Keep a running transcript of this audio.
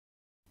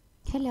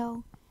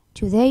Hello,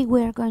 today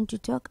we are going to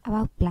talk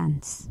about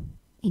plants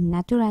in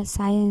natural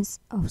science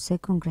of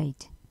second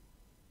grade.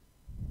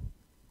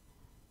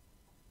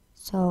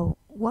 So,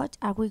 what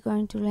are we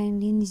going to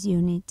learn in this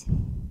unit?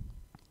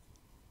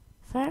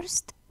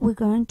 First, we're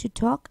going to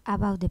talk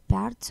about the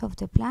parts of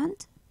the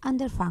plant and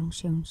their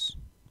functions.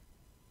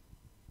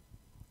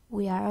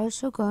 We are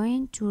also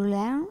going to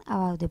learn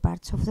about the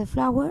parts of the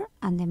flower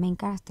and the main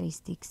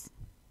characteristics.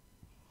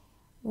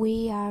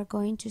 We are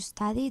going to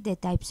study the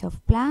types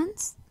of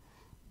plants,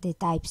 the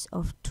types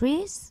of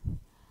trees,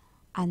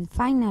 and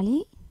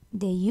finally,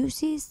 the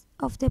uses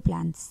of the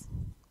plants.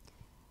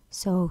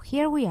 So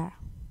here we are.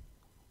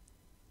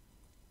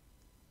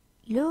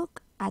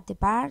 Look at the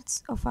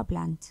parts of a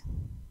plant.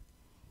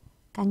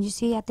 Can you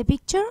see at the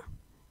picture?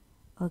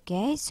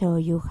 Okay, so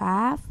you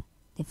have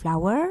the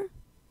flower,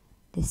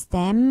 the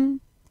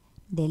stem,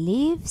 the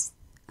leaves,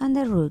 and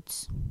the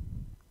roots.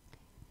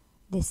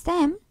 The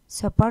stem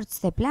supports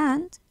the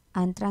plant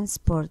and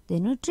transports the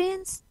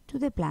nutrients to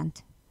the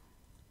plant.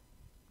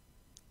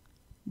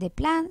 The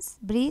plants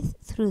breathe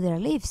through their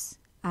leaves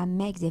and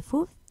make the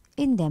food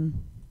in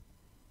them.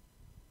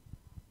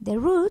 The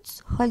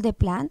roots hold the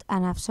plant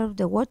and absorb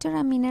the water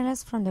and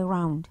minerals from the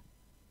ground.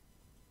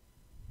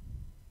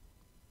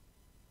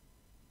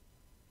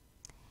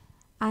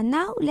 And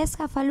now let's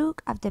have a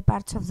look at the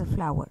parts of the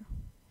flower.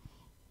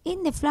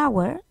 In the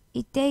flower,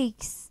 it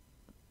takes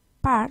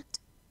part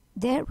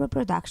the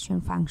reproduction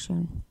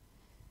function.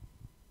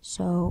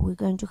 So we're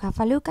going to have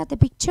a look at the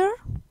picture.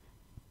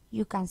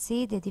 You can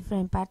see the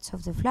different parts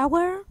of the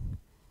flower,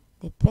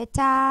 the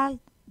petal,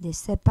 the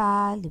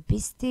sepal, the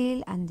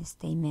pistil, and the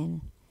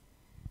stamen.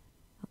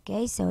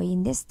 Okay, so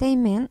in the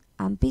stamen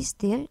and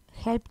pistil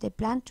help the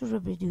plant to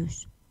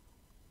reproduce.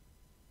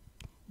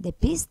 The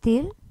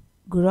pistil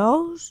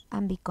grows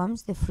and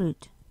becomes the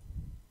fruit.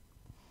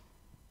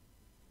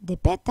 The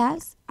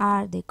petals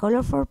are the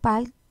colorful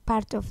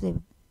part of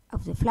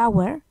the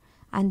flower,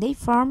 and they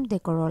form the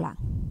corolla.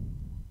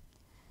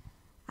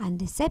 And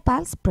the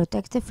sepals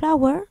protect the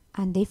flower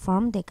and they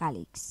form the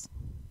calyx.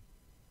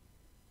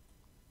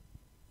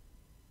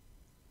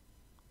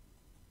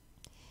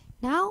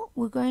 Now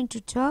we're going to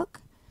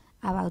talk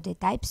about the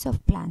types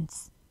of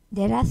plants.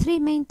 There are three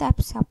main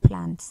types of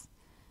plants.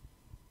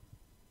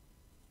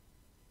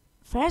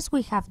 First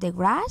we have the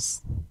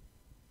grass,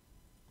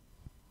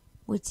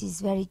 which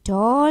is very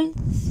tall,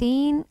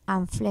 thin,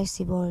 and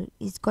flexible.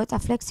 It's got a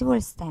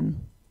flexible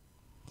stem.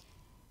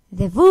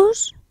 The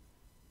bush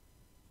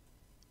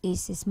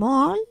is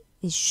small,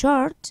 is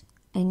short,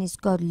 and it's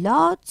got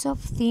lots of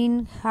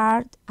thin,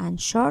 hard,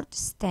 and short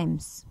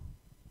stems.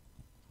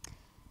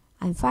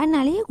 And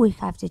finally, we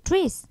have the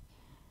trees.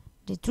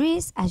 The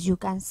trees, as you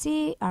can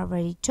see, are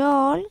very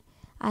tall,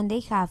 and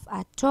they have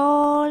a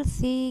tall,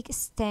 thick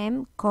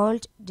stem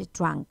called the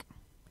trunk.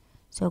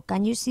 So,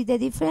 can you see the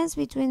difference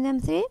between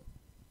them three?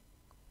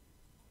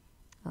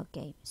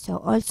 Okay, so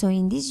also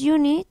in this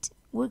unit,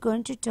 we're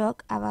going to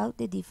talk about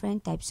the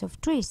different types of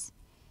trees.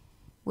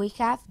 We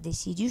have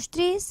deciduous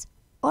trees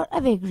or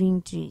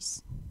evergreen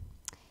trees.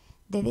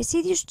 The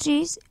deciduous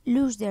trees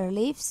lose their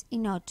leaves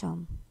in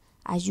autumn,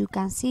 as you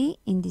can see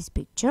in this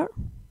picture.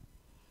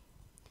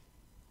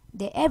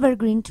 The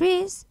evergreen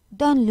trees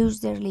don't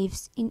lose their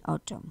leaves in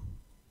autumn,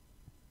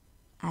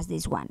 as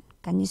this one.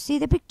 Can you see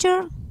the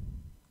picture?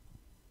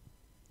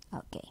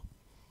 Okay.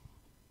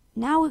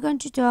 Now we're going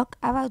to talk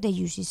about the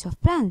uses of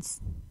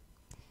plants.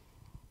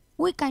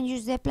 We can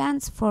use the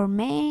plants for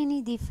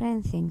many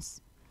different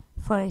things.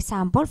 For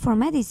example, for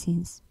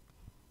medicines.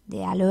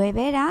 The aloe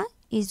vera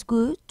is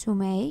good to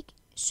make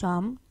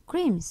some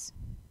creams.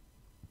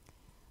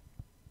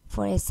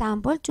 For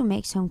example, to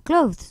make some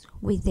clothes.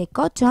 With the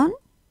cotton,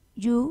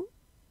 you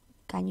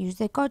can use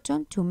the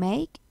cotton to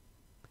make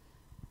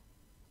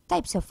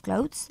types of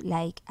clothes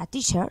like a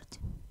t-shirt.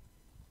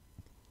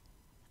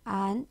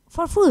 And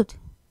for food,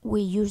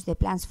 we use the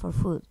plants for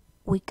food.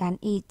 We can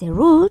eat the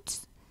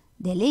roots,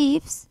 the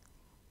leaves,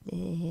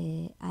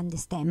 and the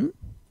stem.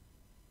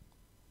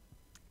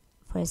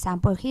 For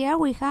example, here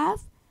we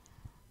have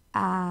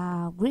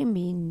a green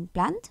bean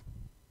plant,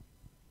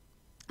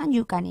 and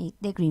you can eat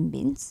the green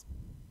beans.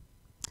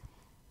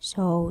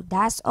 So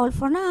that's all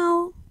for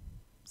now.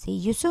 See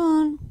you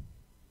soon.